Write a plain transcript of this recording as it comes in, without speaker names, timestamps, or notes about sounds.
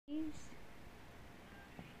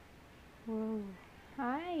Whoa.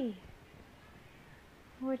 Hi.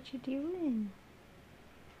 What you doing?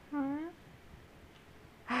 Huh?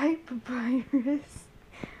 Hi, Papyrus.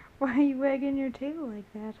 Why are you wagging your tail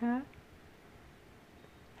like that, huh?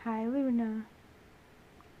 Hi, Luna.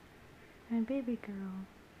 My baby girl.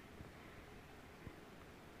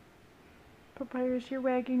 Papyrus, you're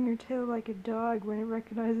wagging your tail like a dog when it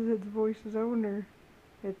recognizes its voice's owner.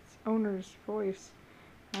 Its owner's voice.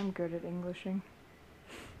 I'm good at Englishing.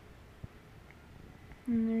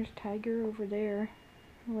 And there's Tiger over there,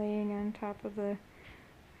 laying on top of the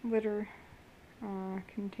litter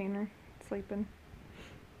container, sleeping.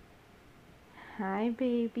 Hi,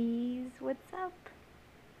 babies. What's up?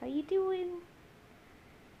 How you doing?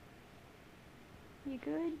 You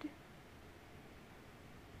good?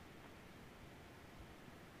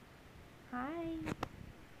 Hi.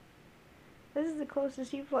 This is the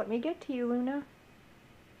closest you've let me get to you, Luna.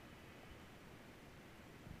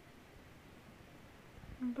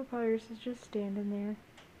 And Papyrus is just standing there.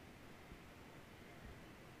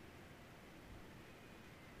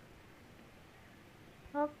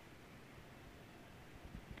 Oh.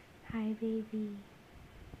 Hi, baby.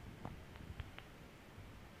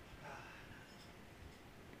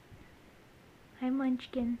 Hi,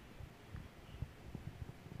 Munchkin.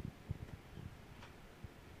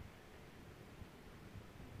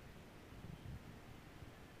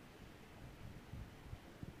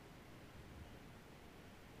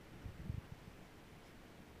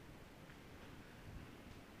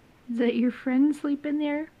 Is that your friend sleeping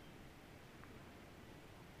there?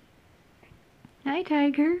 Hi,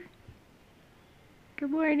 Tiger. Good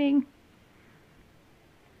morning.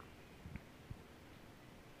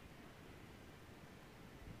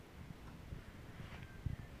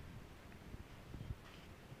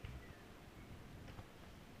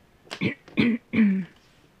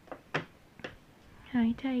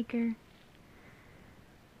 Hi, Tiger.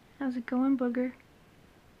 How's it going, Booger?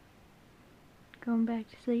 Going back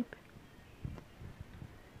to sleep?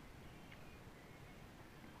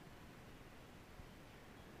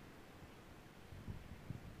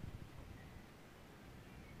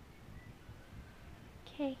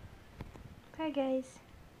 Okay. Bye, guys.